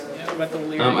I'm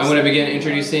going to begin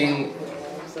introducing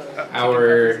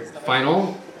our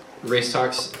final Race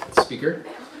Talks speaker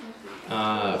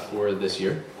for this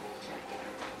year,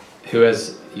 who,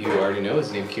 as you already know,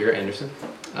 is named Kiara Anderson.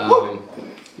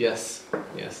 Yes.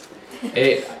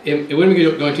 It wouldn't be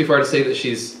going too far to say that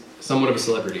she's somewhat of a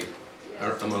celebrity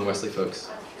among Wesley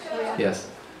folks. Yes.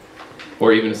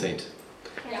 Or even a saint.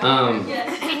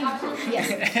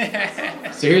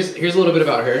 So here's a little bit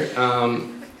about her.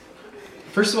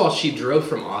 First of all, she drove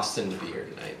from Austin to be here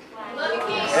tonight.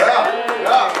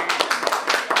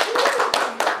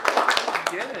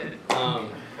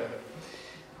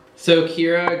 So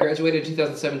Kiara graduated in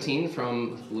 2017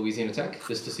 from Louisiana Tech,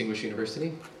 this distinguished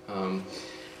university,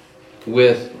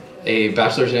 with a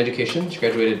bachelor's in education. She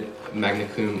graduated magna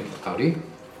cum laude.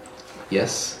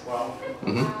 Yes. Wow.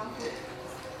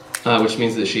 Which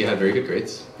means that she had very good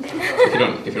grades.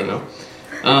 if you don't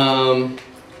know.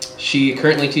 She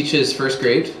currently teaches first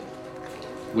grade,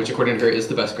 which according to her is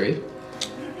the best grade,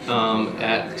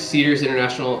 at Cedars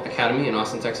International Academy in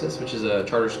Austin, Texas, which is a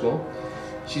charter school.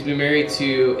 She's been married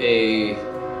to a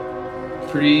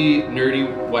pretty nerdy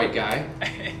white guy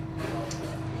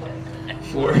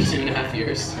for 2.5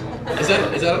 years. Is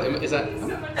that?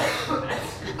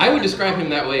 I would describe him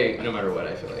that way no matter what,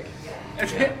 I feel like.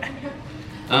 Yeah.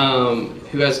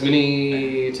 Who has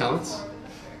many talents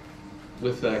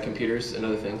with computers and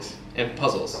other things, and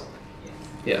puzzles.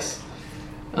 Yes.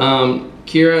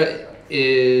 Kiara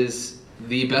is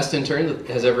the best intern that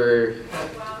has ever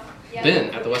been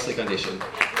at the Wesley Foundation.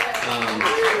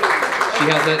 She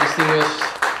has that distinguished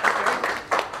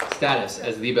status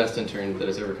as the best intern that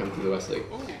has ever come through the Wesley.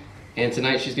 And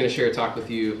tonight she's going to share a talk with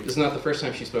you. This is not the first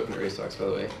time she's spoken at Race Talks, by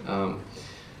the way.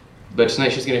 But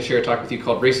tonight she's going to share a talk with you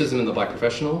called Racism in the Black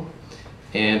Professional.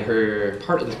 And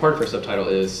part of her subtitle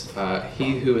is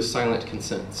He Who Is Silent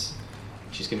Consents.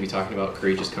 She's going to be talking about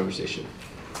courageous conversation.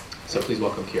 So please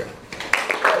welcome Kiara.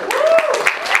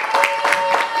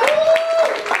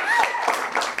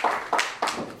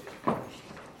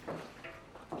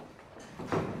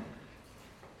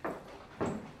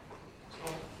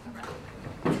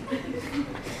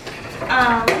 I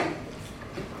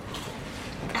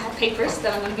have papers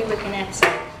that I'm going to be looking at, so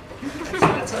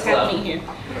that's what's happening here.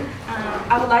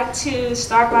 I would like to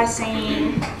start by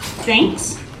saying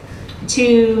thanks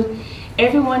to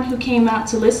everyone who came out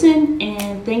to listen,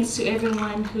 and thanks to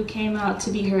everyone who came out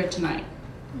to be heard tonight.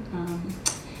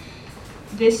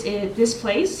 This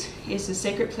place is a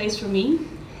sacred place for me,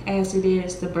 as it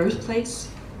is the birthplace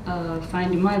of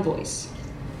finding my voice,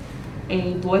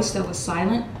 a voice that was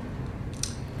silent.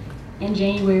 In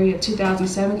January of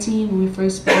 2017, when we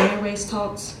first began Race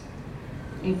Talks,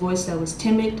 a voice that was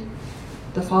timid.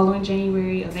 The following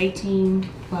January of 18,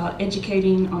 while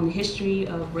educating on the history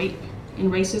of rape and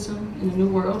racism in the New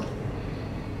World.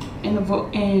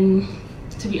 And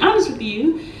to be honest with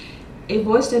you, a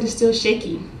voice that is still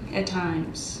shaky at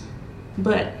times,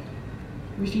 but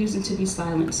refusing to be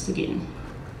silenced again.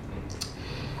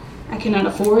 I cannot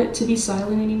afford to be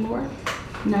silent anymore,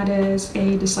 not as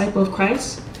a disciple of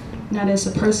Christ, not as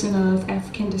a person of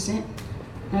African descent,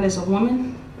 not as a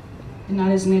woman, and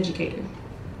not as an educator.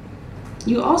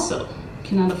 You also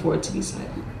cannot afford to be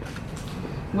silent,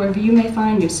 wherever you may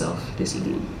find yourself this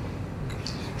evening.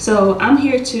 So I'm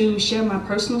here to share my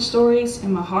personal stories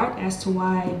and my heart as to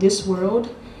why this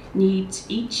world needs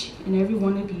each and every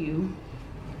one of you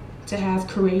to have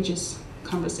courageous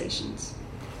conversations,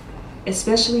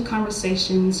 especially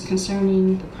conversations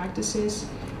concerning the practices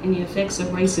and the effects of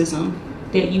racism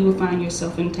that you will find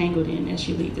yourself entangled in as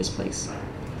you leave this place.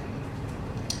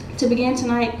 To begin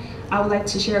tonight, I would like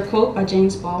to share a quote by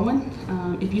James Baldwin.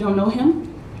 If you don't know him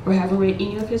or haven't read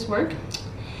any of his work,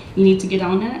 you need to get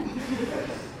on that.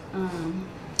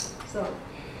 So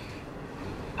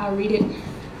I'll read it.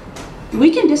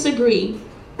 We can disagree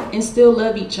and still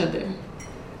love each other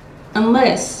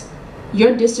unless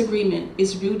your disagreement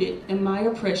is rooted in my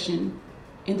oppression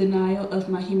and denial of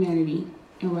my humanity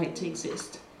and right to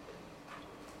exist.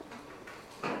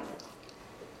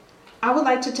 I would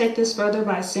like to take this further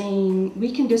by saying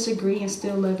we can disagree and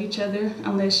still love each other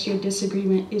unless your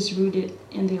disagreement is rooted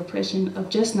in the oppression of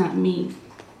just not me,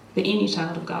 but any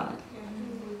child of God,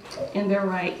 and their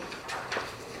right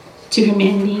to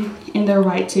humanity and their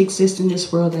right to exist in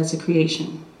this world as a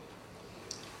creation.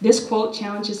 This quote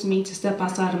challenges me to step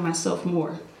outside of myself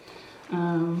more.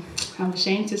 I'm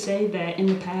ashamed to say that in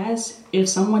the past, if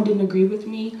someone didn't agree with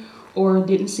me or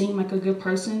didn't seem like a good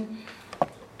person,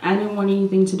 I didn't want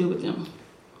anything to do with them.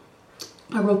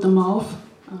 I wrote them off.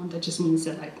 That just means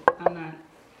that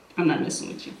I'm not messing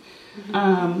with you.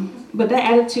 But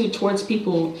that attitude towards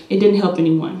people, it didn't help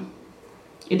anyone.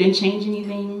 It didn't change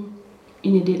anything.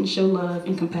 and it didn't show love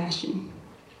and compassion.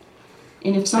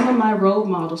 And if some of my role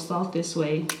models thought this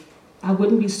way, I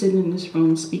wouldn't be sitting in this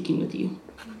room speaking with you.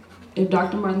 If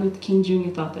Dr. Martin Luther King Jr.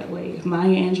 thought that way, if Maya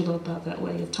Angelou thought that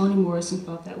way, if Toni Morrison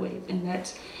thought that way, and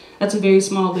that's a very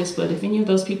small list, but if any of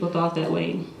those people thought that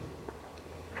way,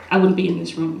 I wouldn't be in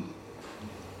this room.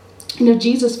 And if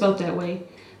Jesus felt that way,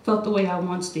 felt the way I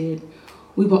once did,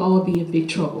 we would all be in big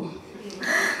trouble.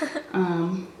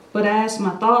 But as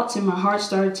my thoughts and my heart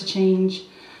started to change,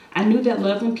 I knew that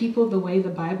loving people the way the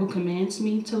Bible commands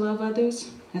me to love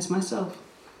others, as myself,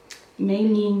 may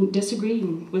mean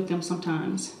disagreeing with them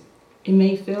sometimes. It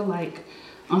may feel like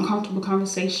uncomfortable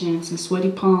conversations and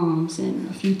sweaty palms and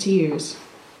a few tears.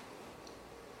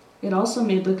 It also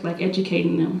may look like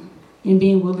educating them and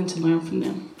being willing to learn from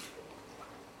them.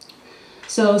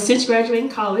 So since graduating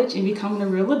college and becoming a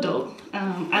real adult,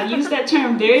 I use that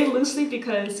term very loosely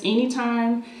because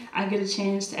anytime I get a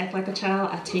chance to act like a child,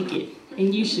 I take it.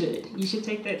 And you should. You should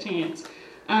take that chance.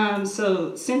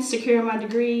 So since securing my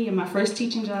degree and my first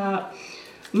teaching job,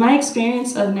 my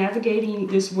experience of navigating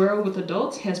this world with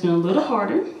adults has been a little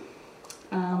harder,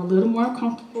 a little more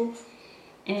uncomfortable,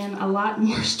 and a lot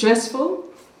more stressful,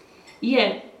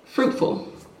 yet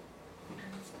fruitful.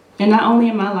 And not only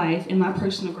in my life, in my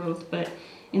personal growth, but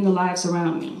in the lives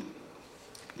around me.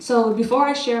 So before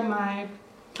I share my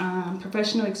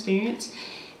professional experience,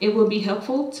 it will be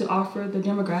helpful to offer the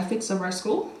demographics of our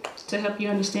school to help you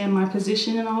understand my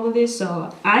position in all of this.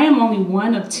 So I am only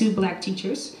one of 2 Black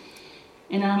teachers,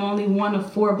 and I'm only one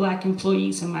of 4 Black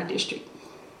employees in my district.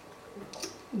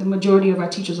 The majority of our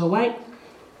teachers are white,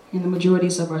 and the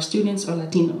majorities of our students are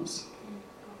Latinos.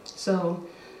 So,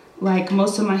 like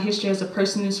most of my history as a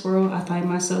person in this world, I find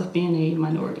myself being a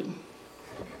minority.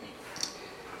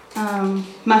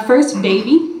 My first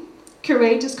baby,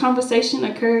 courageous conversation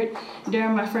occurred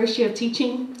during my first year of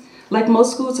teaching. Like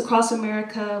most schools across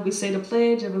America, we say the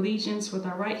Pledge of Allegiance with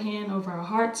our right hand over our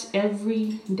hearts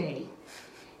every day.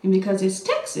 And because it's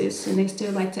Texas, and they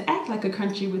still like to act like a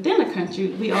country within a country,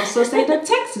 we also say the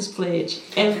Texas Pledge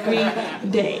every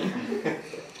day.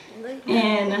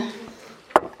 And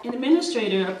an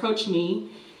administrator approached me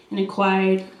and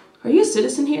inquired, "Are you a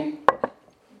citizen here?"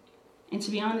 And to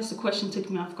be honest, the question took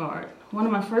me off guard. One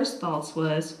of my first thoughts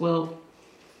was, well,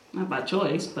 not by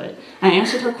choice, but I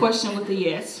answered her question with a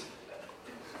yes.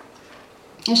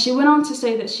 And she went on to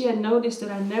say that she had noticed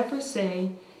that I never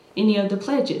say any of the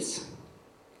pledges.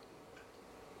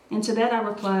 And to that I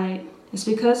replied, it's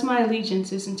because my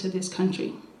allegiance isn't to this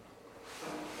country.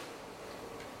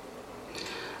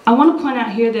 I want to point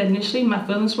out here that initially my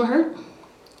feelings were hurt.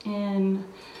 And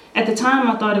at the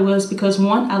time I thought it was because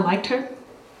 1, I liked her.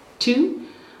 2,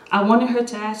 I wanted her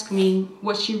to ask me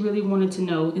what she really wanted to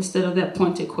know instead of that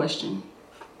pointed question.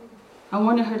 I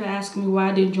wanted her to ask me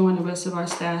why I didn't join the rest of our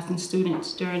staff and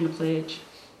students during the pledge.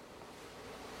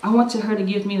 I wanted her to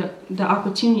give me the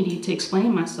opportunity to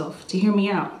explain myself, to hear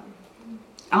me out.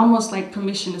 Almost like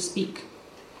permission to speak.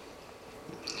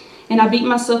 And I beat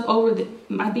myself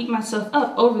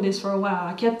up over this for a while.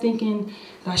 I kept thinking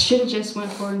that I should have just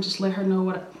went for it and just let her know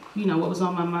what was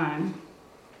on my mind.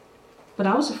 But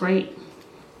I was afraid.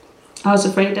 I was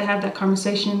afraid to have that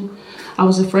conversation. I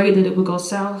was afraid that it would go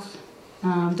south,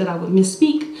 that I would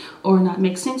misspeak or not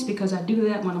make sense because I do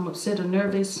that when I'm upset or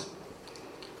nervous.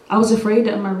 I was afraid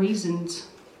that my reasons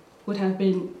would have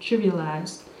been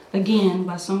trivialized, again,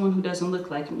 by someone who doesn't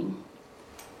look like me.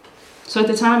 So at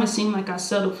the time, it seemed like I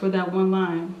settled for that one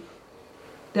line,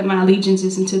 that my allegiance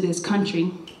isn't to this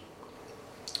country.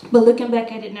 But looking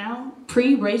back at it now,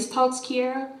 pre-race talks,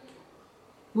 Kiara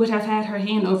would have had her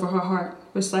hand over her heart,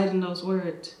 reciting those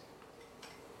words.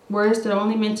 Words that are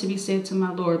only meant to be said to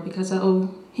my Lord because I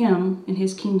owe him and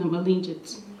his kingdom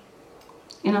allegiance.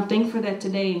 And I'm thankful that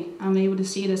today I'm able to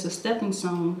see it as a stepping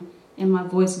stone and my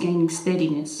voice gaining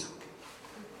steadiness.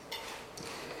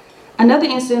 Another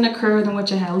incident occurred in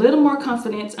which I had a little more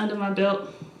confidence under my belt.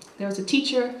 There was a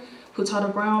teacher who taught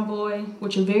a brown boy,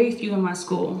 which are very few in my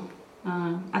school.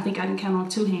 I think I can count on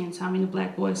 2 hands how many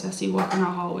Black boys I see walking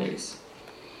our hallways.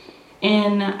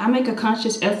 And I make a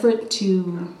conscious effort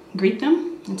to greet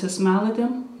them and to smile at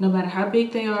them, no matter how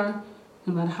big they are,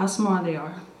 no matter how small they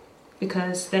are,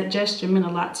 because that gesture meant a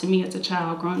lot to me as a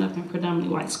child growing up in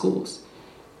predominantly white schools.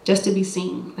 Just to be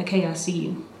seen, like, hey, I see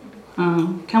you.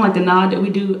 Kind of like the nod that we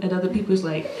do at other people's,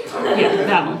 like, yeah,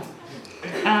 that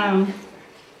one.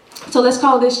 So let's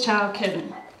call this child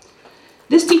Kevin.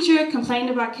 This teacher complained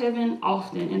about Kevin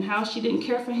often and how she didn't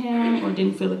care for him or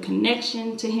didn't feel a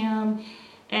connection to him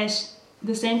as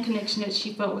the same connection that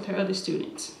she felt with her other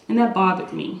students. And that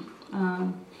bothered me.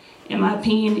 In my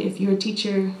opinion, if you're a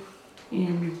teacher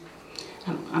and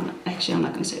I'm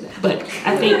not going to say that, but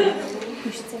I think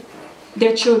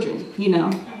they're children, you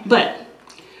know. But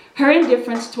her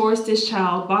indifference towards this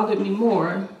child bothered me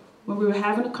more when we were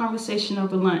having a conversation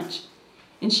over lunch,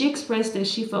 and she expressed that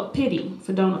she felt pity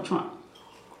for Donald Trump.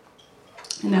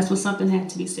 And that's when something had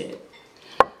to be said.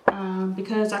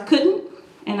 Because I couldn't,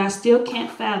 and I still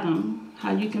can't fathom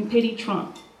how you can pity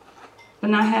Trump, but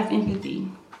not have empathy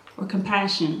or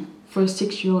compassion for a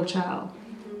 6-year-old child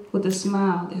with a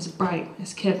smile as bright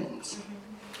as Kevin's.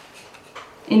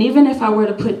 And even if I were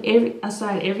to put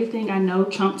aside everything I know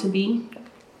Trump to be,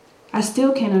 I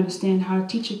still can't understand how a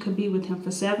teacher could be with him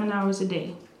for 7 hours a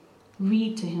day,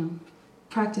 read to him,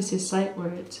 practice his sight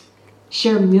words,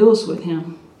 share meals with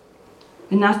him,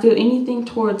 and not feel anything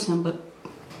towards him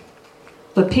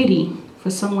but pity for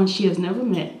someone she has never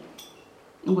met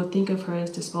and would think of her as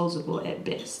disposable at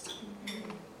best.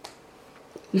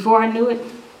 Before I knew it,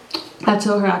 I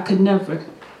told her I could never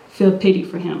feel pity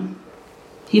for him.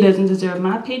 He doesn't deserve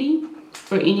my pity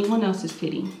or anyone else's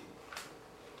pity.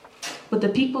 But the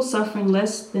people suffering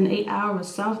less than 8 hours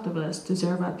south of us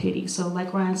deserve our pity. So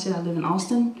like Ryan said, I live in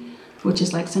Austin, which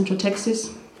is like Central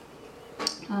Texas.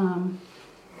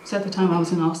 So at the time I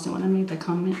was in Austin when I made that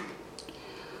comment.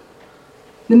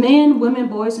 The men, women,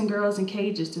 boys, and girls in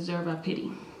cages deserve our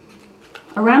pity.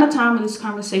 Around the time of this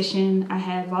conversation, I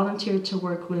had volunteered to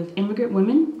work with immigrant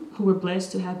women who were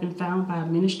blessed to have been found by a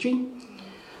ministry,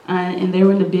 and they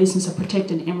were in the business of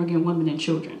protecting immigrant women and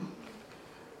children.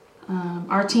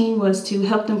 Our team was to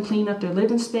help them clean up their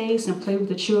living space and play with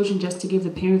the children just to give the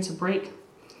parents a break.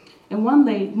 And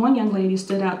one young lady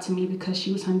stood out to me because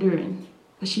she was Honduran,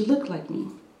 but she looked like me.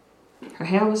 Her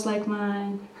hair was like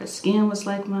mine, her skin was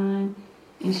like mine,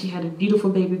 and she had a beautiful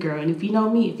baby girl. And if you know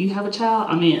me, if you have a child,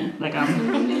 I'm in. Like,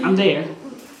 I'm there.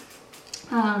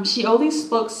 She only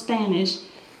spoke Spanish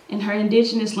in her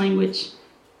indigenous language,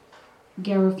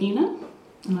 Garifuna.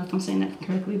 I don't know if I'm saying that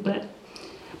correctly, but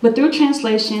through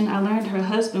translation, I learned her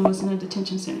husband was in a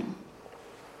detention center,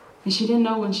 and she didn't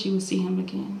know when she would see him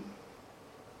again.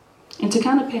 And to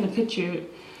kind of paint a picture,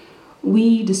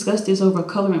 we discussed this over a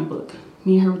coloring book.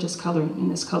 Me and her were just coloring in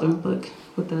this coloring book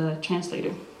with the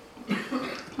translator.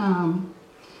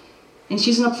 And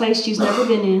she's in a place she's never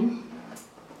been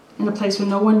in a place where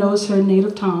no one knows her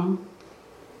native tongue,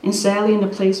 and sadly in a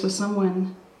place where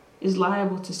someone is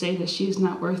liable to say that she is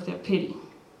not worth their pity.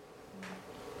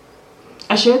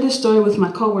 I shared this story with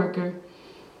my coworker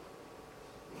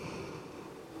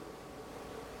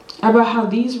about how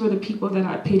these were the people that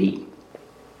I pitied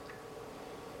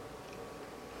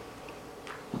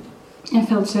and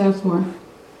felt sad for.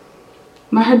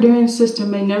 My Honduran sister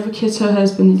may never kiss her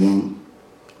husband again.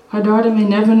 Her daughter may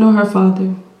never know her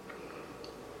father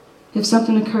if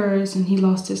something occurs and he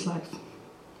lost his life.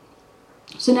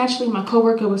 So naturally, my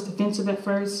coworker was defensive at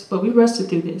first, but we wrestled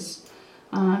through this.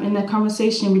 In that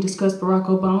conversation, we discussed Barack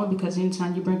Obama, because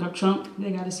anytime you bring up Trump,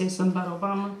 they got to say something about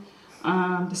Obama.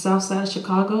 The South Side of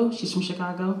Chicago, she's from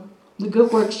Chicago. The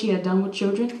good work she had done with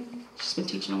children, she's been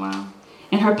teaching a while.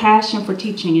 And her passion for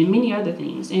teaching and many other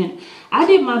things. And I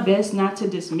did my best not to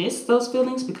dismiss those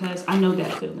feelings, because I know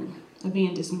that feeling of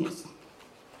being dismissed.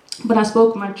 But I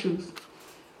spoke my truth.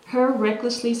 Her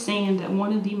recklessly saying that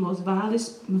one of the most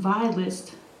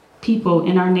vilest people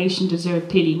in our nation deserved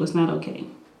pity was not okay,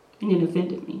 and it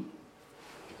offended me.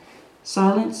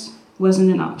 Silence wasn't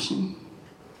an option.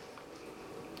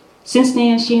 Since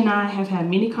then, she and I have had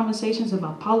many conversations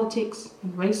about politics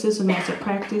and racism as a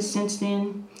practice since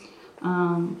then.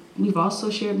 We've also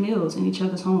shared meals in each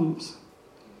other's homes,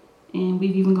 and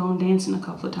we've even gone dancing a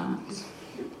couple of times.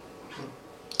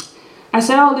 I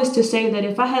say all this to say that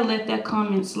if I had let that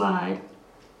comment slide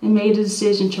and made a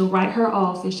decision to write her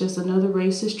off as just another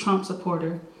racist Trump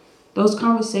supporter, those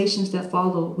conversations that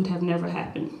followed would have never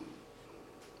happened.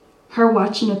 Her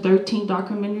watching the 13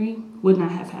 documentary would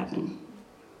not have happened.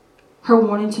 Her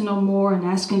wanting to know more and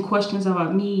asking questions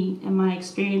about me and my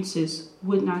experiences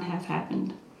would not have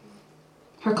happened.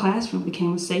 Her classroom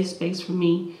became a safe space for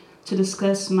me to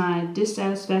discuss my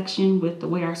dissatisfaction with the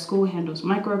way our school handles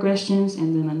microaggressions,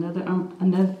 and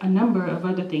then a number of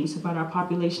other things about our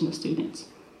population of students.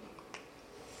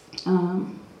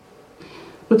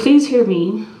 But please hear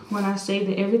me when I say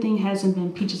that everything hasn't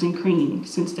been peaches and cream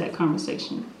since that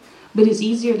conversation. But it's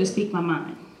easier to speak my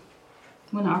mind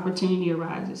when the opportunity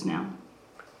arises now.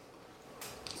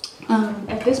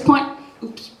 At this point,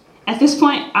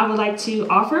 I would like to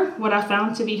offer what I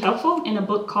found to be helpful in a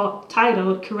book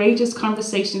titled Courageous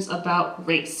Conversations About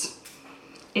Race,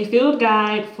 a field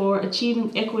guide for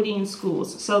achieving equity in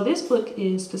schools. So this book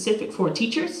is specific for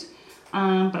teachers,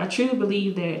 but I truly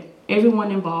believe that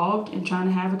everyone involved in trying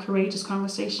to have a courageous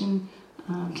conversation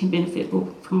can benefit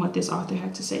from what this author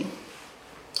had to say.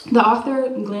 The author,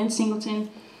 Glenn Singleton,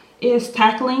 is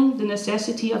tackling the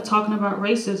necessity of talking about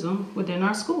racism within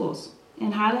our schools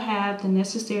and how to have the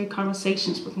necessary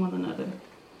conversations with one another.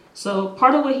 So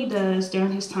part of what he does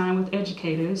during his time with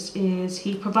educators is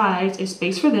he provides a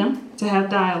space for them to have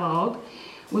dialogue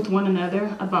with one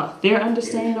another about their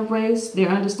understanding of race, their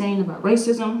understanding about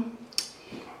racism,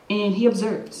 and he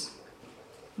observes.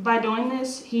 By doing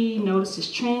this, he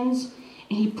notices trends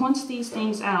and he points these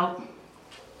things out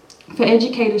for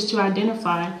educators to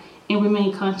identify and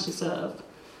remain conscious of,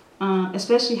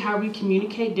 especially how we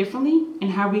communicate differently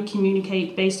and how we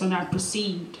communicate based on our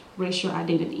perceived racial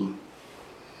identity.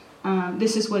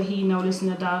 This is what he noticed in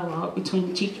the dialogue between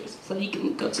the teachers. So you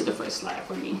can go to the first slide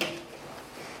for me.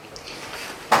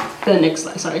 The next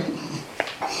slide, sorry.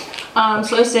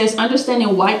 So it says,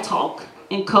 understanding white talk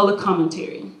and color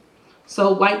commentary.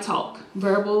 So white talk,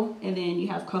 verbal, and then you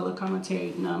have color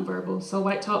commentary, nonverbal. So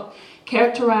white talk,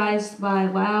 characterized by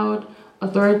loud,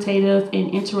 authoritative,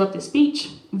 and interrupted speech.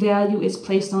 Value is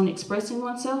placed on expressing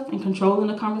oneself and controlling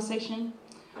the conversation.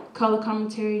 Color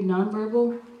commentary,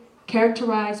 nonverbal,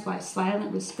 characterized by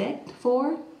silent respect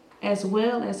for, as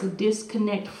well as a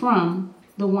disconnect from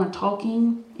the one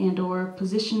talking and or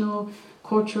positional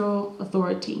cultural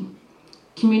authority.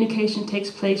 Communication takes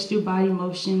place through body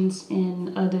motions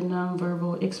and other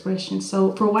nonverbal expressions.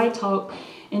 So for white talk,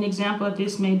 an example of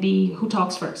this may be who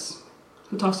talks first,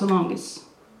 who talks the longest,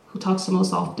 who talks the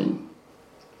most often.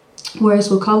 Whereas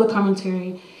with color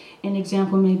commentary, an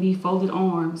example may be folded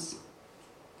arms,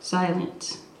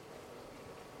 silent,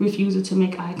 refusal to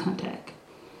make eye contact.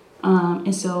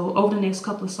 And so over the next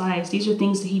couple of slides, these are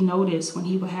things that he noticed when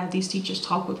he would have these teachers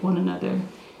talk with one another.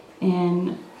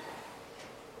 And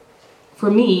for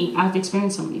me, I've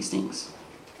experienced some of these things.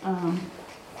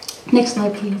 Next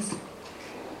slide, please.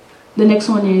 The next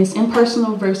one is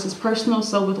impersonal versus personal.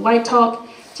 So with white talk,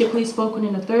 typically spoken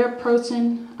in the third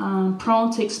person,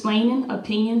 prone to explaining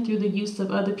opinion through the use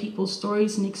of other people's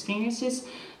stories and experiences.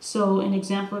 So an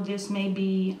example of this may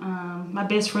be my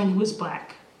best friend who is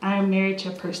Black. I am married to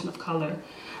a person of color.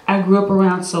 I grew up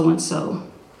around so-and-so.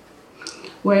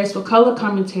 Whereas with color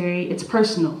commentary, it's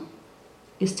personal.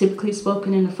 It's typically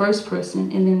spoken in the first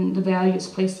person, and then the value is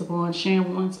placed upon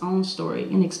sharing one's own story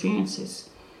and experiences.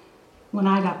 When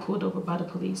I got pulled over by the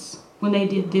police, when they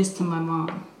did this to my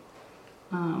mom.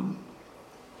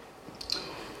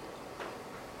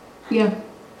 Yeah.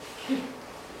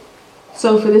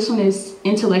 So for this one is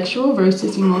intellectual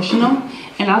versus emotional.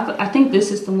 And I think this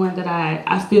is the one that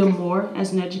I feel more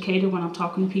as an educator when I'm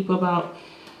talking to people about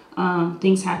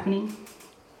things happening.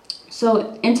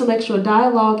 So intellectual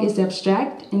dialogue is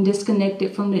abstract and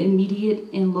disconnected from the immediate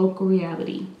and local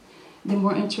reality. They're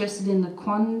more interested in the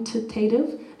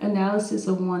quantitative analysis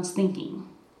of one's thinking.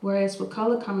 Whereas with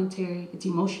color commentary, it's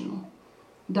emotional.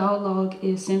 Dialogue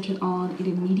is centered on an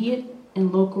immediate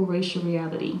and local racial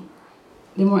reality.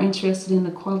 They're more interested in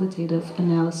the qualitative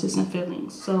analysis and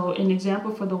feelings. So an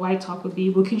example for the white talk would be,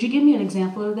 well, could you give me an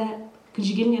example of that? Could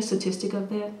you give me a statistic of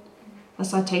that? A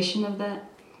citation of that?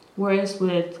 Whereas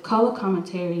with color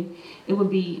commentary, it would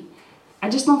be, I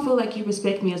just don't feel like you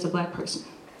respect me as a Black person.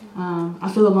 I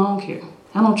feel alone here.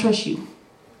 I don't trust you.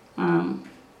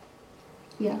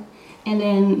 Yeah. And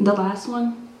then the last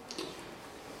one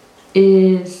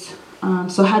is,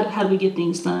 so how do we get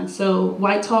things done? So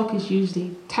white talk is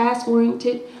usually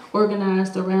task-oriented,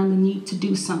 organized around the need to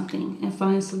do something and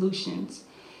find solutions.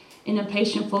 And a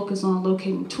patient focus on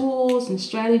locating tools and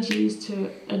strategies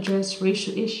to address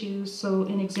racial issues. So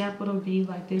an example would be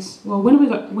like this. Well, when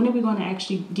are we going to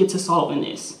actually get to solving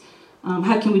this?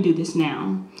 How can we do this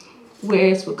now?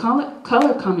 Whereas with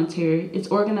color commentary, it's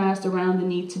organized around the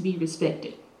need to be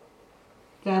respected,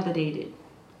 validated,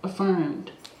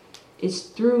 affirmed. It's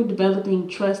through developing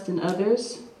trust in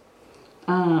others.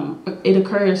 It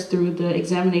occurs through the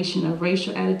examination of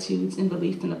racial attitudes and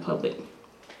belief in the public.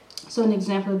 So an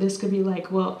example of this could be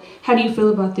like, well, how do you feel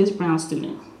about this brown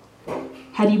student?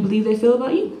 How do you believe they feel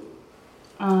about you?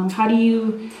 How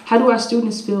do our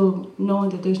students feel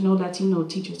knowing that there's no Latino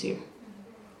teachers here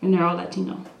and they're all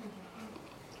Latino?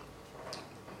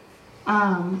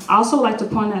 I also like to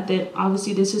point out that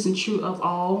obviously this isn't true of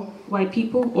all white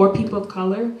people or people of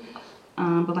color.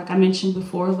 But like I mentioned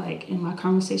before, like in my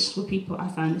conversations with people, I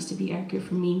find this to be accurate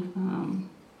for me,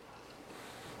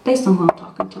 based on who I'm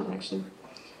talking to, actually.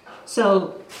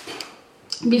 So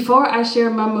before I share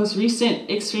my most recent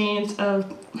experience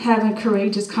of having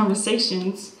courageous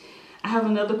conversations, I have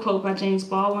another quote by James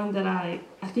Baldwin that I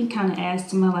think kind of adds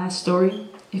to my last story.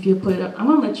 If you'll put it up, I'm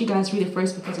gonna let you guys read it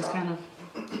first because it's kind of...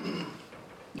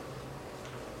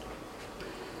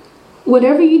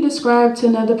 Whatever you describe to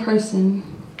another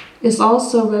person is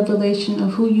also a revelation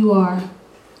of who you are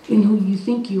and who you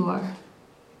think you are.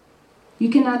 You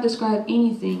cannot describe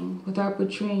anything without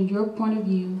portraying your point of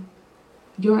view,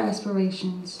 your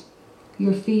aspirations,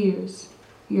 your fears,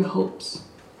 your hopes.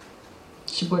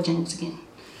 It's your boy James again.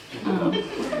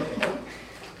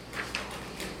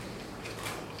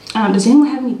 Does anyone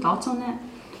have any thoughts on that?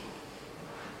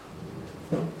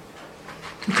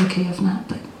 It's okay if not,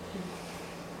 but.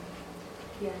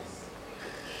 Yes.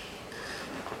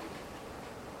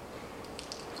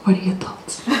 What are your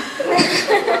thoughts? My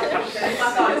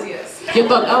thought is yes. Your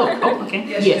thought? Oh, okay.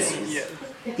 Yes. Yes.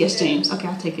 Yes, James. Okay,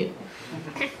 I'll take it.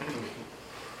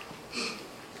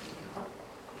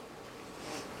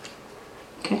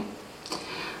 Okay.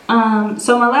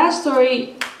 So my last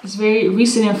story is very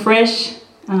recent and fresh.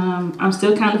 I'm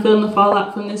still kind of feeling the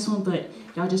fallout from this one, but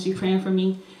y'all just be praying for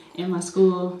me and my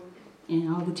school and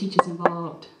all the teachers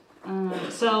involved.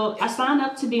 So I signed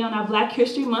up to be on our Black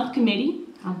History Month committee.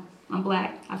 I'm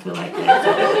Black, I feel like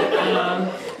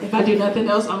that. If I do nothing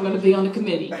else, I'm going to be on the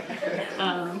committee.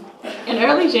 In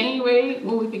early January,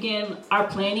 when we began our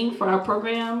planning for our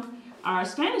program, our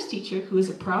Spanish teacher, who is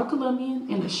a proud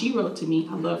Colombian, and she wrote to me,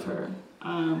 I love her,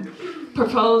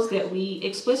 proposed that we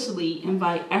explicitly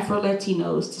invite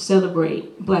Afro-Latinos to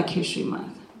celebrate Black History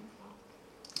Month.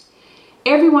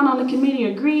 Everyone on the committee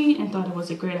agreed and thought it was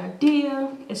a great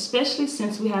idea, especially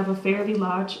since we have a fairly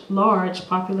large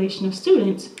population of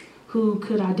students who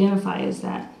could identify as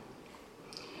that.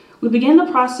 We began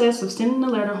the process of sending a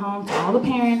letter home to all the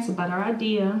parents about our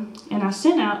idea, and I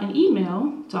sent out an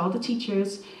email to all the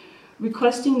teachers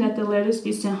requesting that the letters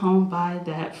be sent home by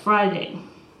that Friday.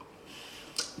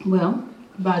 Well,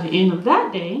 by the end of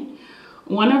that day,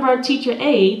 one of our teacher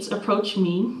aides approached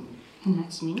me and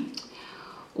asked me,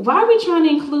 why are we trying to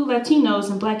include Latinos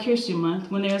in Black History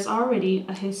Month when there's already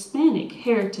a Hispanic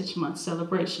Heritage Month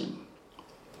celebration?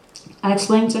 I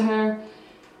explained to her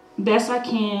best I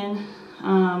can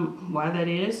why that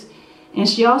is, and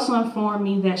she also informed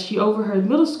me that she overheard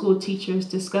middle school teachers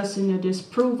discussing their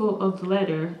disapproval of the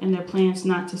letter and their plans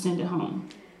not to send it home.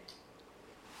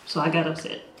 So I got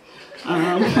upset.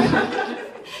 And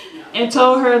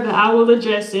told her that I will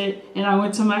address it, and I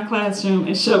went to my classroom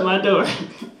and shut my door.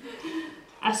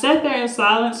 I sat there in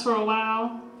silence for a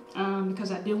while because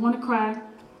I didn't want to cry.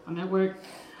 I'm at work.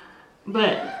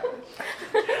 But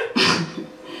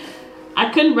I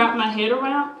couldn't wrap my head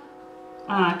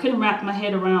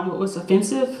around what was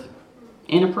offensive,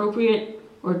 inappropriate,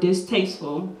 or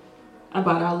distasteful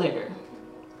about our letter.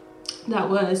 That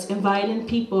was inviting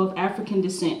people of African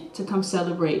descent to come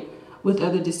celebrate with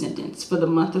other descendants for the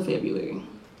month of February.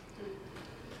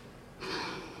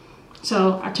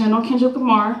 So I turned on Kendrick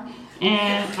Lamar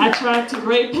and I tried to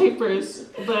grade papers,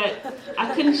 but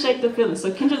I couldn't shake the feeling.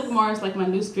 So Kendrick Lamar is like my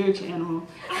new spiritual animal.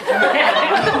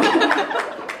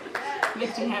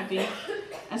 Makes me happy.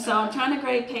 And so I'm trying to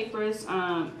grade papers,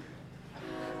 but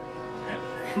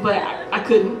I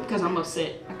couldn't because I'm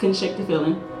upset. I couldn't shake the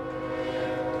feeling.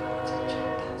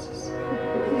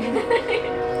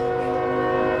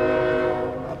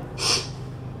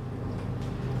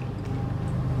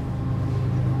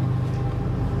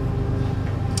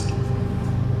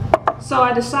 So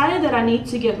I decided that I need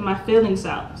to get my feelings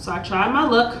out. So I tried my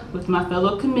luck with my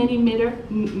fellow committee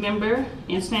member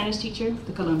and Spanish teacher,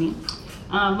 the Colombian.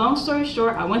 Long story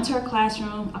short, I went to her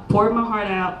classroom, I poured my heart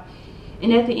out,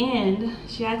 and at the end,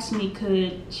 she asked me,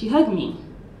 could she hug me?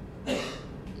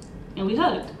 And we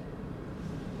hugged.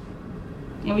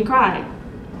 And we cried.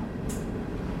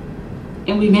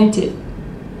 And we vented.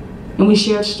 And we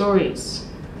shared stories.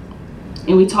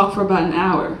 And we talked for about an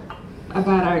hour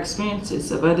about our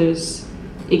experiences of others'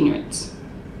 ignorance.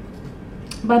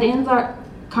 By the end of our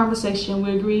conversation,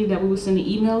 we agreed that we would send an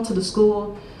email to the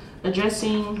school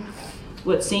addressing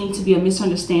what seemed to be a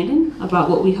misunderstanding about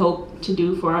what we hope to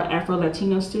do for our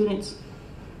Afro-Latino students.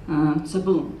 So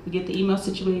boom, we get the email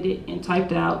situated and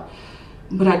typed out,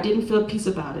 but I didn't feel peace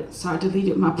about it, so I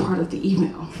deleted my part of the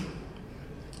email.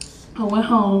 I went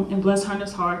home, and bless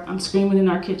Hunter's heart, I'm screaming in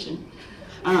our kitchen,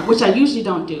 which I usually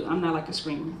don't do. I'm not like a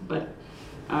screamer, but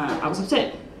I was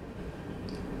upset.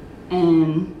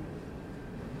 And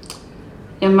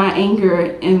in my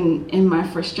anger and in my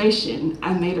frustration,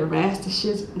 I made a rash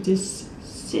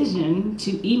decision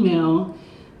to email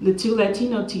the 2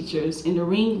 Latino teachers and the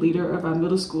ringleader of our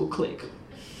middle school clique.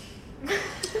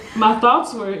 My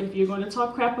thoughts were, if you're going to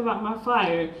talk crap about my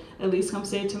flyer, at least come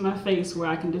say it to my face where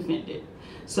I can defend it.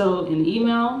 So in the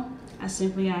email, I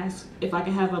simply asked if I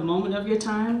could have a moment of your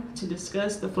time to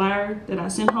discuss the flyer that I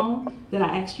sent home, that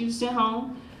I asked you to send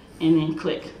home, and then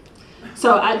click.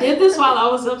 So I did this while I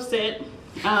was upset,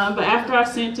 But after I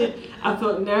sent it, I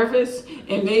felt nervous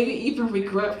and maybe even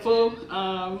regretful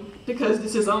because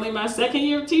this is only my second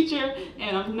year of teacher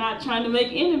and I'm not trying to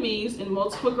make enemies in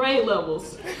multiple grade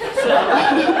levels. So,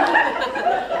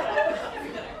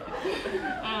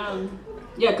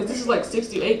 yeah, because this is like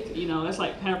 6th to 8th, you know, that's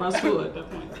like half our school at that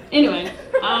point. Anyway,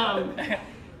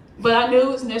 but I knew it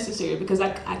was necessary because I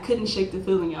couldn't shake the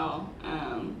feeling, y'all.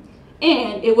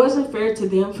 And it wasn't fair to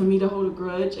them for me to hold a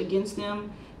grudge against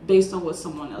them based on what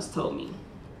someone else told me.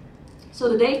 So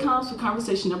the day comes for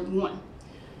conversation number 1.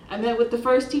 I met with the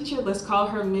first teacher, let's call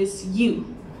her Miss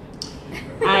U.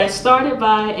 I started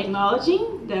by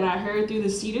acknowledging that I heard through the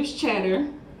Cedars chatter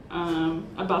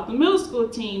about the middle school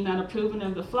team not approving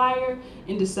of the flyer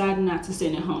and deciding not to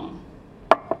send it home.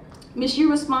 Miss U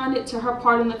responded to her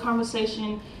part in the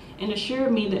conversation and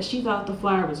assured me that she thought the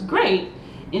flyer was great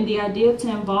and the idea to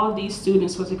involve these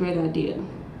students was a great idea.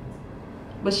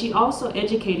 But she also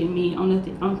educated me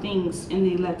on things in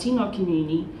the Latino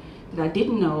community that I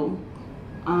didn't know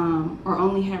or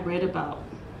only had read about,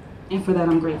 and for that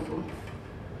I'm grateful.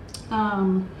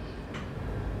 I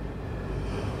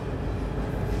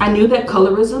knew that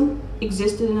colorism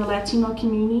existed in the Latino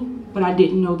community, but I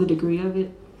didn't know the degree of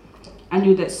it. I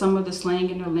knew that some of the slang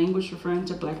in their language referring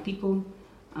to Black people.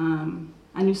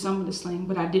 I knew some of the slang,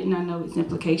 but I did not know its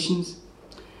implications.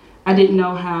 I didn't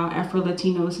know how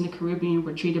Afro-Latinos in the Caribbean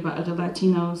were treated by other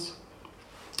Latinos.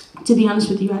 To be honest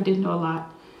with you, I didn't know a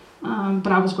lot,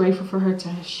 but I was grateful for her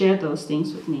to share those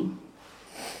things with me.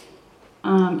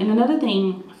 And another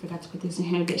thing, I forgot to put this in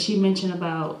here, that she mentioned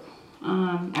about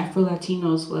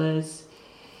Afro-Latinos was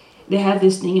they have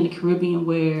this thing in the Caribbean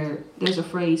where there's a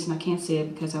phrase, and I can't say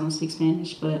it because I don't speak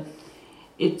Spanish, but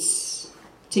it's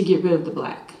to get rid of the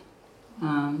Black.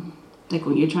 Like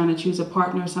when you're trying to choose a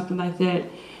partner or something like that,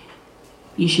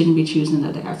 you shouldn't be choosing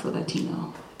another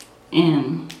Afro-Latino.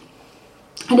 And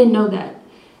I didn't know that.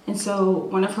 And so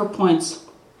one of her points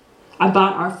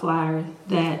about our flyer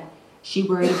that she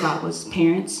worried about was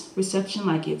parents' reception.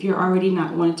 Like if you're already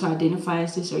not wanting to identify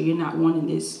as this or you're not wanting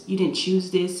this, you didn't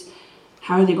choose this,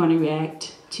 how are they going to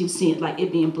react to seeing like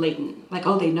it being blatant? Like,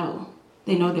 oh, they know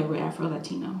that we're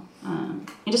Afro-Latino. And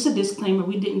just a disclaimer,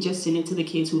 we didn't just send it to the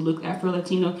kids who looked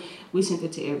Afro-Latino, we sent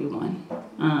it to everyone.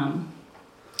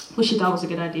 Which she thought was a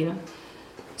good idea.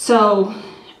 So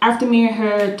after me and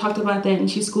her talked about that and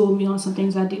she schooled me on some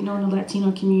things I didn't know in the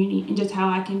Latino community and just how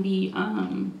I can be,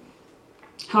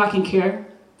 how I can care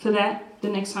for that the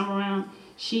next time around,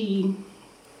 she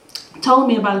told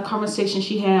me about a conversation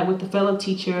she had with a fellow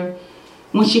teacher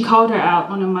when she called her out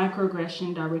on a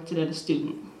microaggression directed at a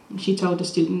student. She told the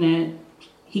student that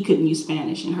he couldn't use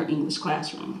Spanish in her English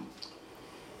classroom.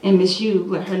 And Miss Yu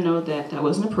let her know that that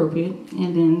wasn't appropriate.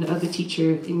 And then the other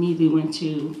teacher immediately went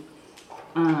to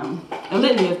a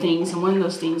litany of things. And one of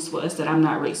those things was that I'm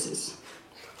not racist.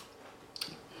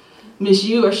 Miss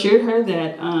Yu assured her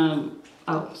that, and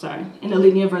a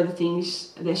litany of other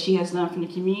things that she has done from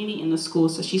the community and the school.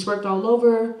 So she's worked all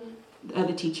over, the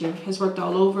other teacher has worked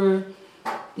all over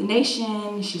the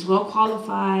nation, she's well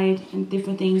qualified and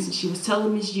different things, and she was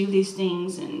telling Miss Yu these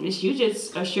things, and Miss Yu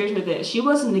just assured her that she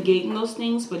wasn't negating those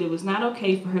things, but it was not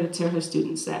okay for her to tell her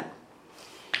students that.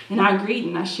 And I agreed,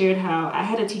 and I shared how I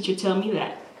had a teacher tell me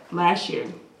that last year.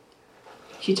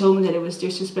 She told me that it was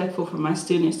disrespectful for my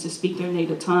students to speak their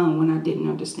native tongue when I didn't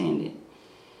understand it.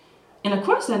 And of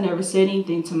course I never said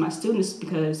anything to my students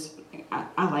because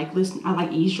I like listening, I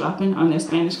like eavesdropping on their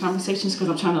Spanish conversations because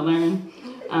I'm trying to learn.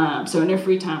 So in their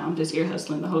free time, I'm just ear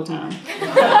hustling the whole time.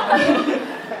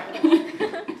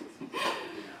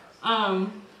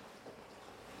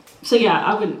 So yeah,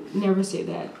 I would never say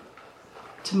that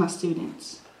to my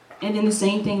students. And then the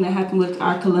same thing that happened with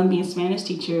our Colombian Spanish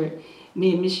teacher,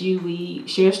 me and Miss Yu, we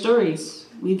shared stories.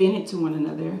 We vented to one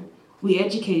another. We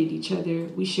educated each other.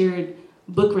 We shared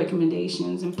book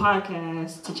recommendations and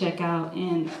podcasts to check out.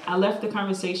 And I left the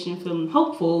conversation feeling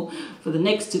hopeful for the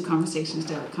next 2 conversations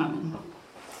that are coming.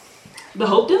 The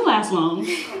hope didn't last long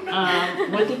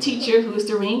with the teacher who is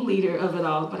the ringleader of it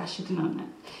all, but I should have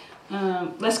known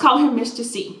that. Let's call him Mr.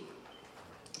 C.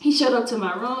 He showed up to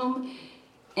my room,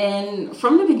 and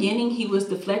from the beginning, he was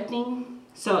deflecting.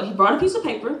 So he brought a piece of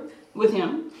paper with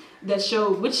him that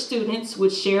showed which students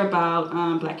would share about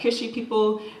Black History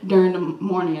people during the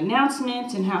morning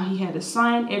announcements and how he had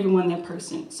assigned everyone that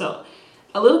person. So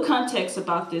a little context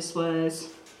about this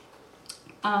was,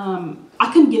 I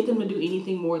couldn't get them to do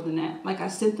anything more than that. Like I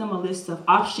sent them a list of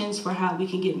options for how we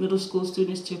can get middle school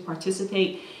students to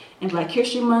participate in Black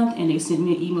History Month, and they sent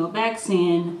me an email back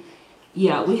saying,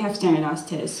 yeah, we have standardized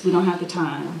tests. We don't have the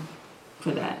time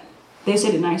for that. They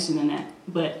said it nicer than that,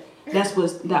 but that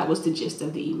was the gist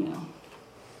of the email.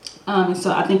 And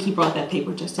so I think he brought that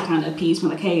paper just to kind of appease me,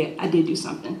 like, hey, I did do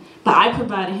something. But I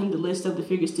provided him the list of the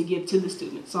figures to give to the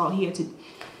students. So all he had to.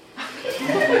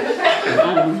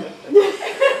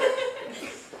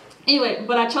 Anyway,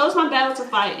 but I chose my battle to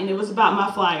fight, and it was about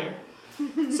my flyer.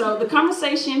 So the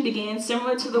conversation began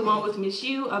similar to the one with Miss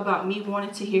Yu about me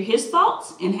wanting to hear his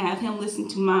thoughts and have him listen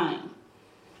to mine.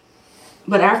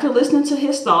 But after listening to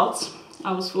his thoughts,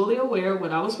 I was fully aware of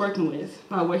what I was working with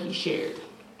by what he shared.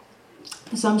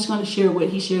 So I'm just going to share what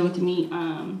he shared with me.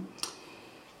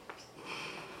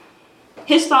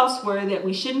 His thoughts were that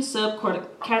we shouldn't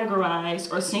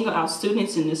subcategorize or single out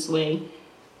students in this way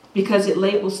because it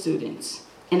labels students.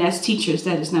 And as teachers,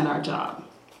 that is not our job.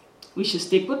 We should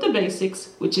stick with the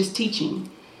basics, which is teaching.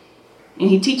 And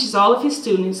he teaches all of his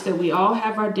students that we all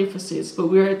have our differences, but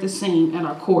we're at the same at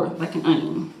our core, like an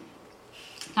onion.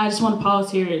 I just want to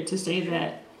pause here to say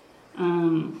that,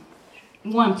 one,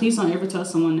 please don't ever tell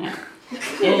someone that.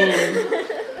 And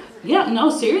yeah, no,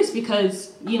 serious,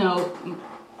 because, you know,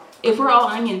 if we're all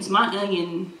onions, my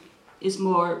onion is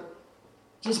more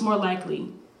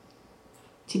likely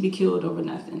to be killed over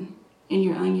nothing. And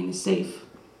your onion is safe,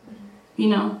 you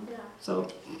know? Yeah. So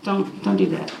don't do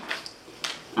that.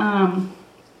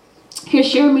 He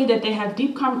assured me that they have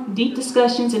deep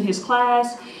discussions in his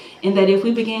class, and that if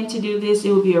we began to do this,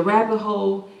 it would be a rabbit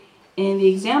hole. And the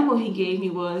example he gave me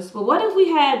was, well, what if we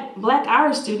had Black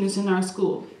Irish students in our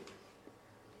school?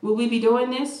 Would we be doing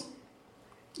this?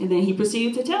 And then he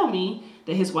proceeded to tell me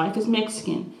that his wife is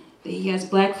Mexican, that he has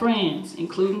Black friends,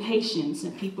 including Haitians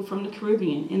and people from the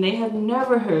Caribbean, and they have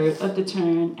never heard of the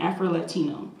term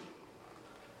Afro-Latino.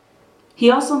 He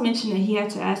also mentioned that he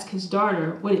had to ask his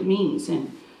daughter what it means,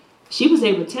 and she was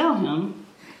able to tell him,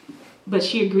 but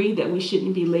she agreed that we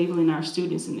shouldn't be labeling our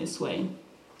students in this way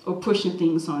or pushing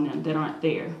things on them that aren't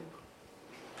there.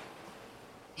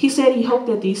 He said he hoped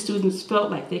that these students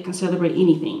felt like they can celebrate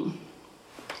anything.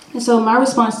 And so my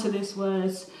response to this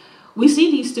was, we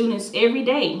see these students every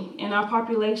day in our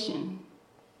population,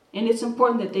 and it's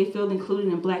important that they feel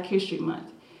included in Black History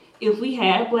Month. If we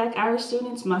had Black Irish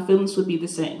students, my feelings would be the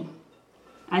same.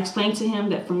 I explained to him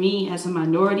that for me, as a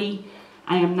minority,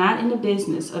 I am not in the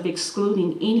business of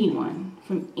excluding anyone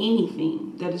from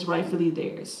anything that is rightfully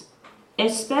theirs,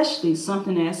 especially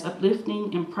something as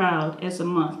uplifting and proud as a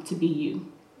month to be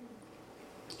you.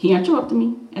 He interrupted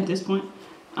me at this point.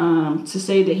 To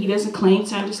say that he doesn't claim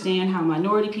to understand how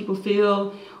minority people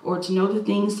feel or to know the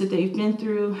things that they've been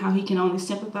through, how he can only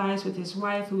sympathize with his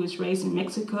wife who was raised in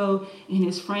Mexico and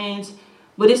his friends.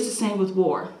 But it's the same with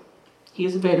war. He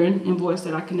is a veteran and voiced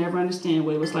that I could never understand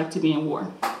what it was like to be in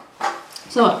war.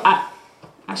 So I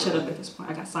shut up at this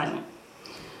point. I got silent.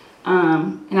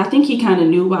 And I think he kind of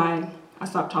knew why I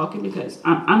stopped talking, because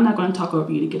I'm not going to talk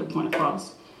over you to get a point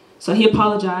across. So he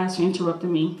apologized for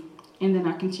interrupting me, and then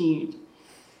I continued.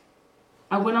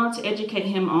 I went on to educate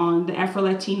him on the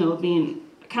Afro-Latino being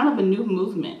kind of a new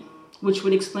movement, which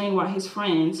would explain why his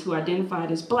friends who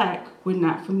identified as Black were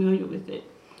not familiar with it,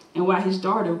 and why his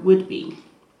daughter would be.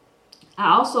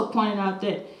 I also pointed out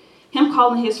that him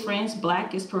calling his friends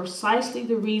Black is precisely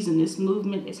the reason this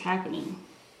movement is happening.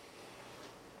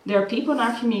 There are people in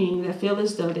our community that feel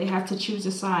as though they have to choose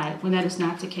a side when that is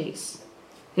not the case.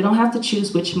 They don't have to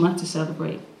choose which month to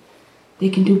celebrate. They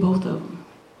can do both of them.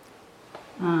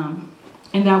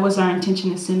 And that was our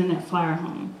intention in sending that flyer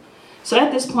home. So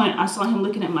at this point, I saw him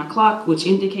looking at my clock, which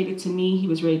indicated to me he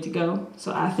was ready to go.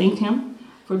 So I thanked him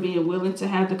for being willing to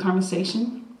have the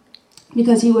conversation,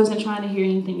 because he wasn't trying to hear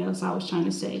anything else I was trying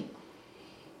to say.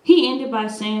 He ended by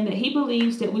saying that he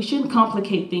believes that we shouldn't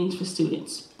complicate things for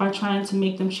students by trying to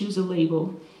make them choose a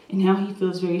label, and how he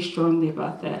feels very strongly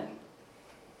about that.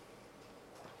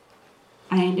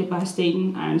 I ended by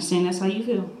stating, I understand that's how you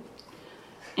feel.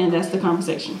 And that's the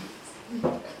conversation.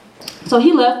 So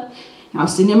he left, and I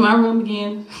was sitting in my room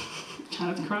again,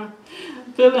 trying to cry,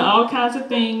 feeling all kinds of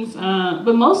things,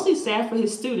 but mostly sad for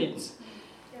his students.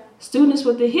 Students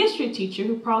with a history teacher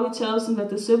who probably tells them that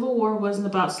the Civil War wasn't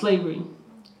about slavery.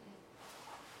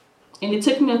 And it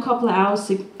took me a couple of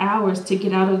hours to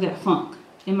get out of that funk.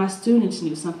 And my students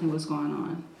knew something was going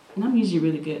on. And I'm usually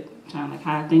really good trying to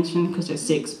hide things from them because they're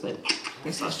 6, but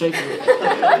they're so straight for it.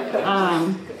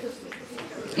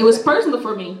 It was personal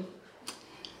for me.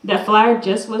 That flyer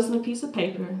just wasn't a piece of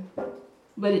paper,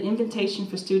 but an invitation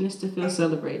for students to feel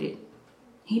celebrated.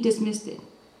 He dismissed it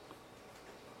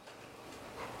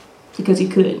because he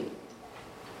could.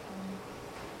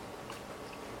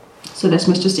 So that's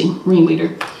Mr. C,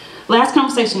 ringleader. Last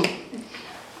conversation.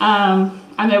 I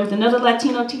met with another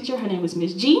Latino teacher. Her name was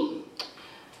Miss G.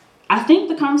 I think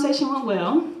the conversation went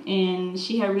well, and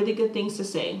she had really good things to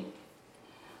say.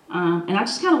 And I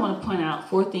just kind of want to point out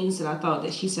 4 things that I thought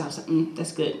that she said. I was like,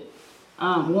 that's good.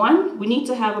 1, we need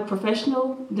to have a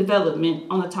professional development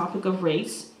on the topic of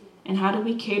race and how do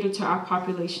we cater to our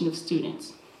population of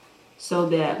students so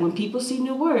that when people see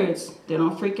new words, they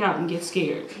don't freak out and get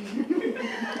scared.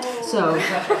 So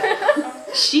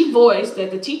she voiced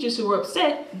that the teachers who were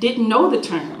upset didn't know the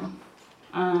term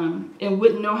and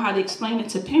wouldn't know how to explain it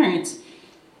to parents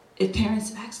if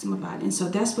parents asked them about it. And so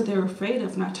that's what they were afraid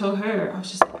of. And I told her, I was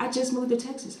just like, I just moved to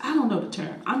Texas. I don't know the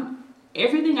term.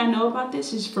 Everything I know about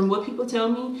this is from what people tell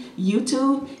me,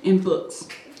 YouTube and books.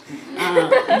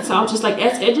 And so I was just like,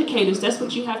 as educators, that's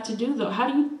what you have to do though. How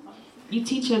do you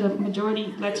teach at a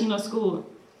majority Latino school?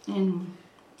 And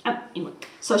anyway,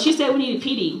 so she said we needed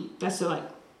PD. That's like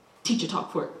teacher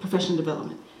talk for professional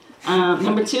development.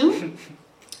 Number 2,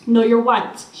 know your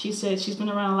whites. She said she's been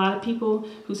around a lot of people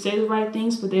who say the right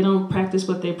things, but they don't practice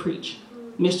what they preach.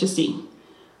 Mr. C.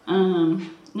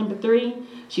 Number 3,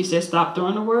 she said stop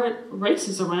throwing the word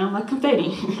racist around like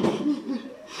confetti.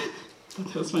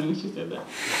 That was funny when she said that.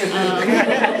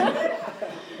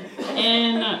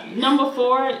 And number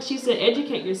 4, she said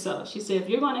educate yourself. She said if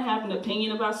you're going to have an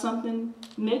opinion about something,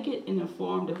 make it an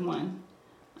informed one.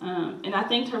 And I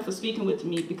thanked her for speaking with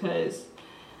me because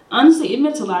honestly, it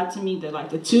meant a lot to me that like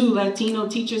the 2 Latino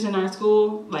teachers in our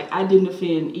school, like I didn't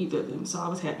offend either of them, so I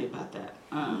was happy about that.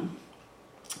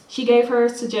 She gave her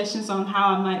suggestions on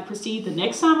how I might proceed the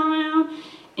next time around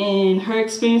and her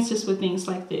experiences with things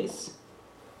like this.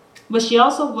 But she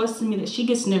also voiced to me that she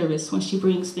gets nervous when she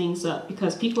brings things up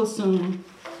because people assume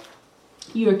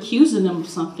you're accusing them of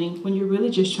something when you're really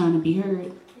just trying to be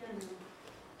heard.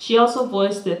 She also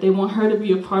voiced that they want her to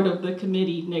be a part of the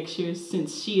committee next year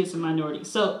since she is a minority.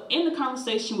 So in the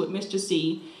conversation with Mr.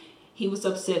 C, he was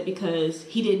upset because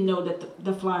he didn't know that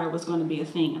the flyer was going to be a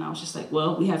thing. And I was just like,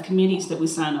 well, we have committees that we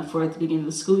sign up for at the beginning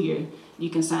of the school year. You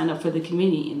can sign up for the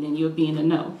committee and then you'll be in the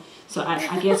know. So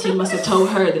I guess he must have told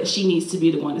her that she needs to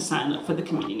be the one to sign up for the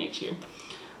committee next year.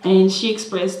 And she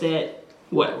expressed that,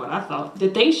 what I thought,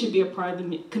 that they should be a part of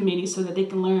the committee so that they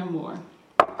can learn more.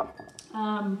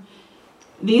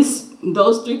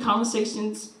 Those 3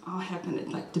 conversations all happened at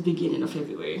like the beginning of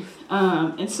February.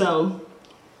 And so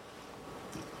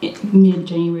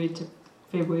mid-January to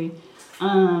February.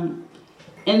 And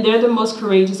they're the most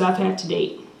courageous I've had to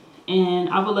date. And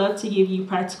I would love to give you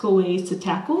practical ways to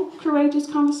tackle courageous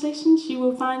conversations you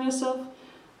will find yourself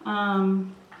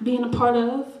being a part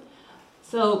of.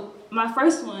 So my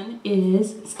first one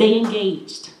is stay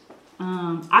engaged.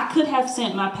 I could have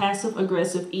sent my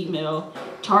passive-aggressive email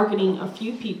targeting a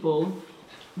few people,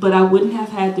 but I wouldn't have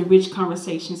had the rich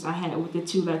conversations I had with the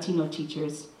 2 Latino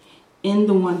teachers and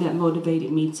the one that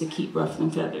motivated me to keep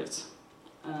ruffling feathers.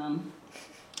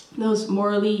 Those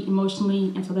morally,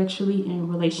 emotionally, intellectually, and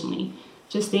relationally.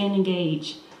 Just staying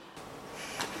engaged.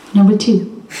 Number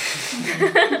 2.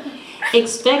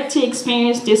 Expect to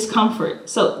experience discomfort.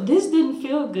 So this didn't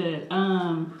feel good.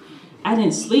 I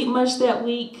didn't sleep much that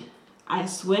week. I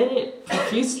sweated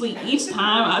profusely each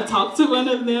time I talked to one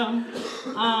of them.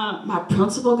 My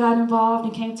principal got involved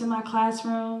and came to my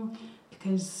classroom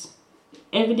because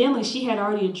evidently she had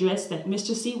already addressed that.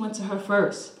 Mr. C went to her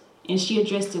first and she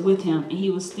addressed it with him and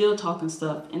he was still talking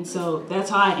stuff. And so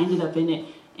that's how I ended up in it.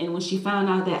 And when she found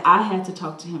out that I had to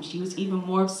talk to him, she was even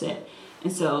more upset.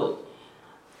 And so,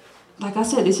 like I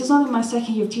said, this is only my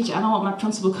 2nd year of teaching. I don't want my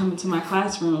principal coming to my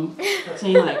classroom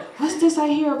saying like, what's this I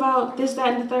hear about this,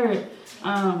 that, and the third?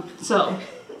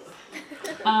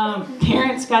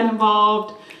 Parents got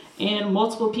involved and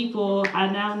multiple people I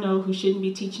now know who shouldn't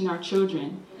be teaching our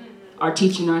children are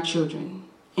teaching our children.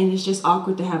 And it's just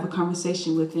awkward to have a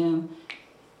conversation with them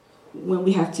when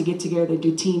we have to get together and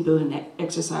do team building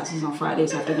exercises on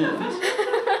Fridays afternoons.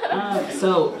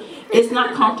 So it's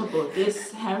not comfortable.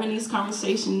 Having these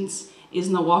conversations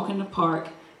isn't a walk in the park,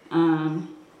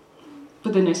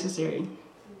 but they're necessary.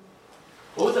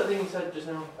 What was that thing you said just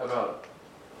now about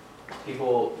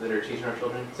people that are teaching our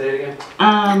children? Say it again.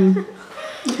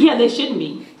 Yeah, they shouldn't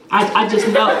be. I just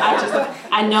know.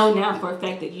 I know now for a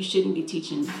fact that you shouldn't be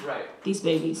teaching these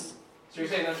babies. So you're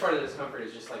saying that's part of the discomfort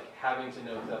is just like having to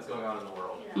know that's going on in the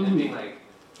world Mm-hmm. and being like,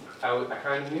 I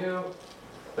kind of knew,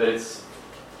 but it's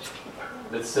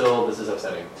still this is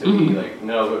upsetting to be like,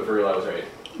 no, but for real, I was right.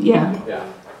 Yeah.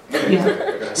 Yeah. Yeah.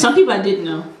 Okay. Some people I didn't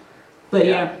know, but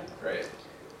yeah. Right.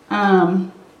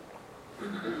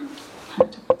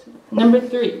 Number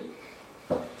 3.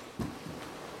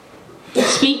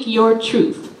 Speak your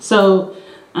truth. So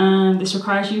this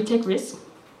requires you to take risks.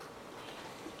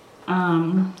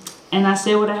 And I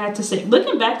said what I had to say.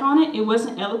 Looking back on it, it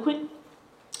wasn't eloquent.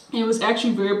 It was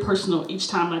actually very personal each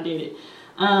time I did it.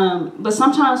 But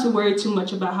sometimes we worry too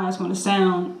much about how it's going to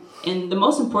sound. And the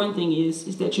most important thing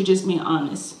is that you're just being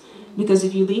honest. Because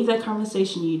if you leave that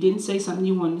conversation, you didn't say something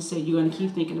you wanted to say, you're going to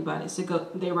keep thinking about it. So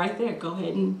they're right there. Go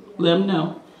ahead and let them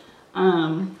know.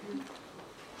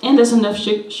 And there's enough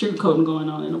sugarcoating going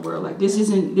on in the world. Like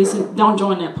don't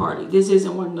join that party. This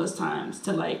isn't one of those times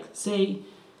to like say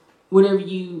whatever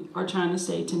you are trying to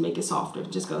say to make it softer.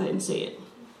 Just go ahead and say it.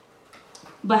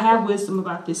 But have wisdom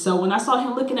about this. So when I saw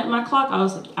him looking at my clock, I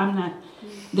was like,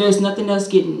 there's nothing else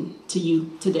getting to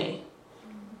you today.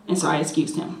 And so I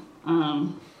excused him.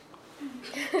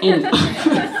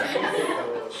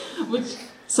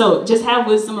 So just have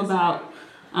wisdom about,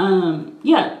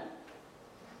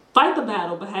 fight the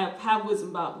battle, but have wisdom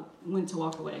about when to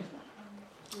walk away.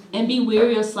 And be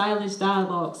wary of silence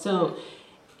dialogue. So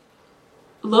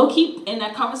low-key, in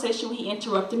that conversation when he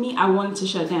interrupted me, I wanted to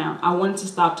shut down. I wanted to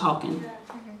stop talking.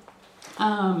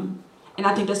 And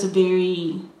I think that's a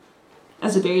very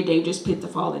dangerous pit to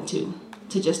fall into,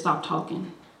 to just stop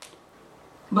talking.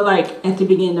 But like at the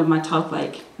beginning of my talk,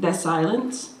 like that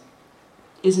silence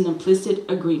is an implicit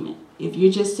agreement. If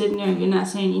you're just sitting there and you're not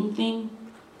saying anything,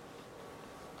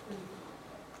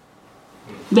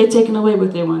 they're taking away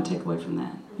what they want to take away from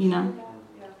that, you know?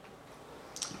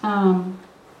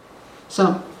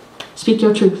 So, speak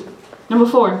your truth. Number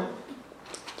 4,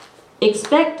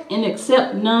 expect and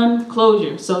accept none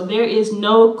closure. So there is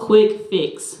no quick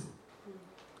fix.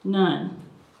 None.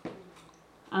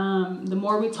 The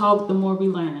more we talk, the more we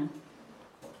learn.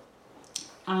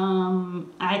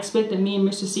 I expect that me and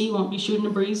Mr. C won't be shooting the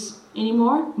breeze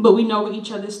anymore, but we know where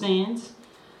each other stands.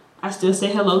 I still say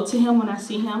hello to him when I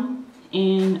see him.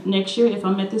 And next year, if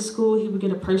I'm at this school, he will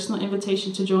get a personal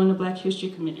invitation to join the Black History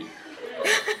Committee.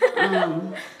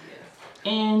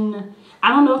 And I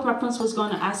don't know if my principal was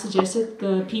going to, I suggested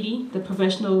the PD, the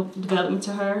professional development,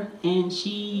 to her, and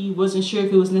she wasn't sure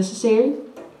if it was necessary.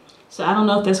 So I don't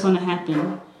know if that's going to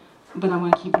happen, but I'm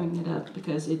going to keep bringing it up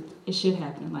because it should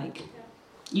happen. Like,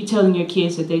 you telling your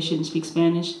kids that they shouldn't speak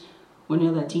Spanish when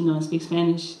they're Latino and speak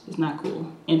Spanish is not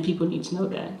cool, and people need to know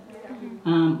that.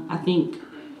 I think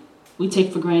we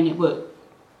take for granted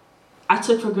I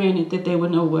took for granted that they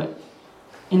would know what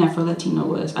an Afro-Latino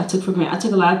was. I took a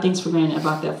lot of things for granted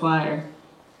about that flyer,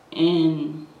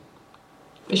 and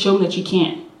it showed me that you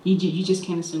can't. You just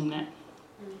can't assume that.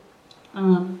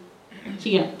 So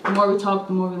yeah, the more we talk,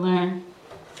 the more we learn.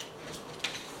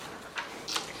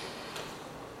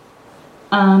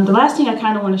 The last thing I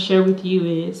kind of want to share with you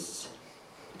is,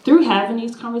 through having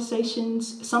these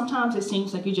conversations, sometimes it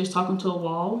seems like you're just talking to a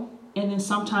wall, and then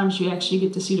sometimes you actually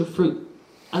get to see the fruit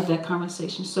of that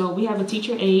conversation. So we have a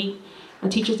teacher's aide,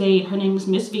 her name is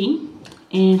Miss V,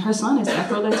 and her son is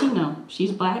Afro-Latino.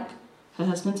 She's Black, her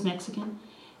husband's Mexican,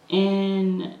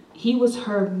 and he was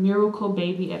her miracle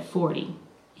baby at 40,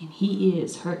 and he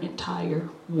is her entire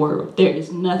world. There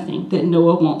is nothing that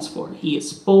Noah wants for her. He is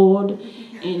spoiled.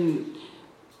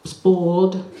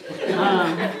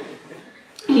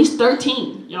 He's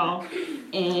 13, y'all,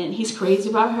 and he's crazy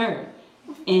about her.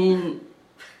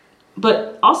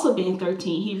 But also being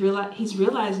 13, he's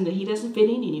realizing that he doesn't fit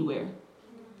in anywhere.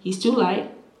 He's too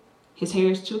light, his hair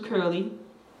is too curly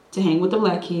to hang with the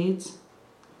black kids,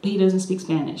 but he doesn't speak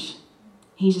Spanish.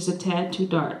 He's just a tad too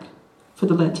dark for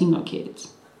the Latino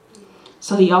kids.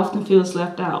 So he often feels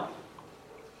left out.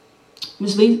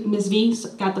 Miss V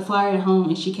got the flyer at home,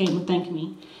 and she came to thank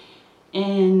me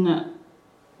and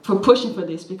for pushing for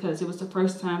this, because it was the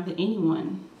first time that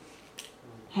anyone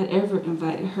had ever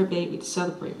invited her baby to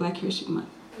celebrate Black History Month.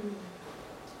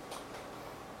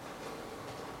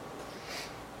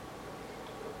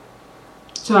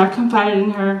 So I confided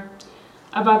in her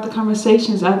about the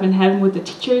conversations I've been having with the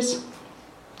teachers,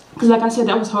 because like I said,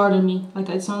 that was hard on me. Like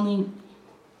it's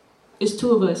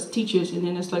 2 of us teachers, and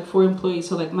then it's like 4 employees.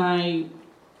 So like that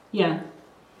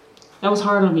was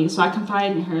hard on me. So I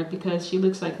confided in her because she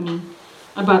looks like me,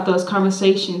 about those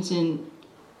conversations, and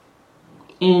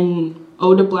in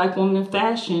older Black woman in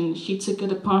fashion, she took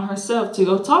it upon herself to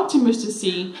go talk to Mr.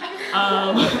 C,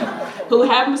 who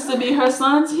happens to be her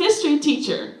son's history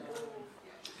teacher.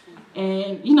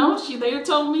 And she later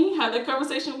told me how that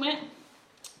conversation went,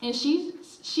 and she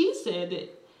said that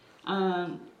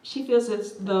she feels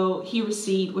as though he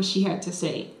received what she had to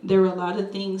say. There were a lot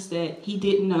of things that he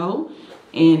didn't know,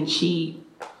 and she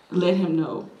let him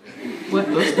know what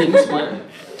those things were.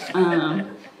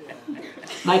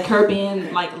 Like her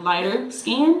being like lighter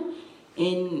skin,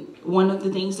 and one of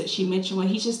the things that she mentioned,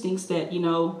 he just thinks that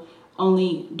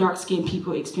only dark-skinned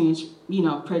people experience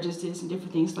prejudices and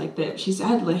different things like that. She said I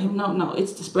had to let him know, no,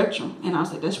 it's the spectrum. And I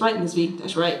was like, that's right, Ms. V,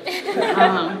 that's right.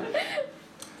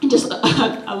 And just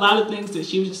a lot of things that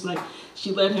she was just like,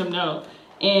 she let him know.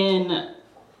 And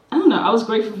I don't know, I was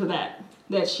grateful for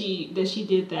that she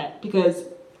did that, because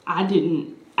I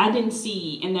didn't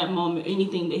see in that moment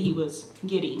anything that he was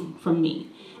getting from me.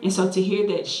 And so to hear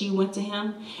that she went to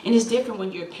him, and it's different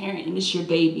when you're a parent and it's your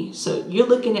baby. So you're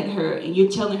looking at her and you're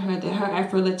telling her that her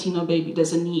Afro-Latino baby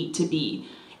doesn't need to be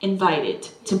invited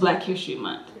to Black History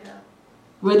Month.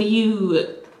 Whether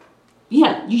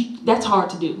that's hard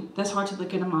to do. That's hard to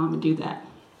look at a mom and do that.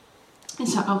 And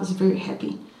so I was very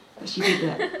happy that she did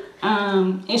that.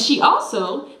 And she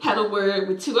also had a word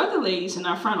with 2 other ladies in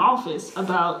our front office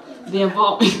about the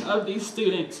involvement of these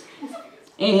students.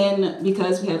 And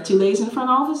because we have 2 ladies in the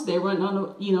front office, they weren't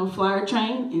on the flyer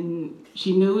train, and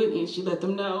she knew it, and she let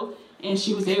them know, and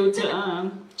she was able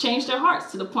to change their hearts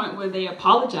to the point where they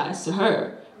apologized to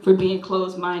her for being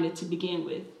closed-minded to begin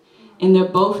with. And they're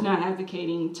both now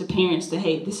advocating to parents that,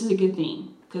 hey, this is a good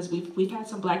thing, because we've had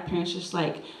some Black parents just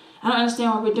like, I don't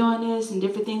understand why we're doing this and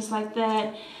different things like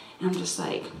that. And I'm just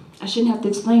like, I shouldn't have to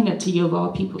explain that to you of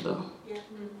all people, though.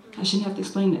 I shouldn't have to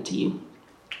explain that to you.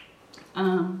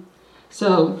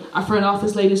 So our front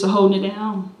office ladies are holding it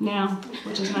down now,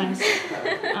 which is nice.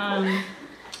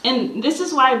 And this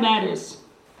is why it matters.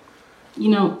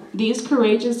 These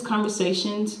courageous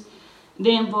conversations,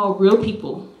 they involve real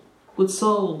people with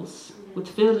souls, with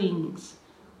feelings,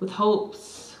 with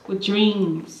hopes, with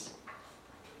dreams,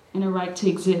 and a right to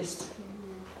exist.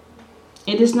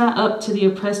 It is not up to the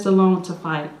oppressed alone to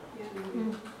fight,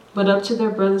 but up to their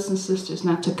brothers and sisters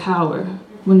not to cower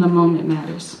when the moment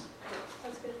matters.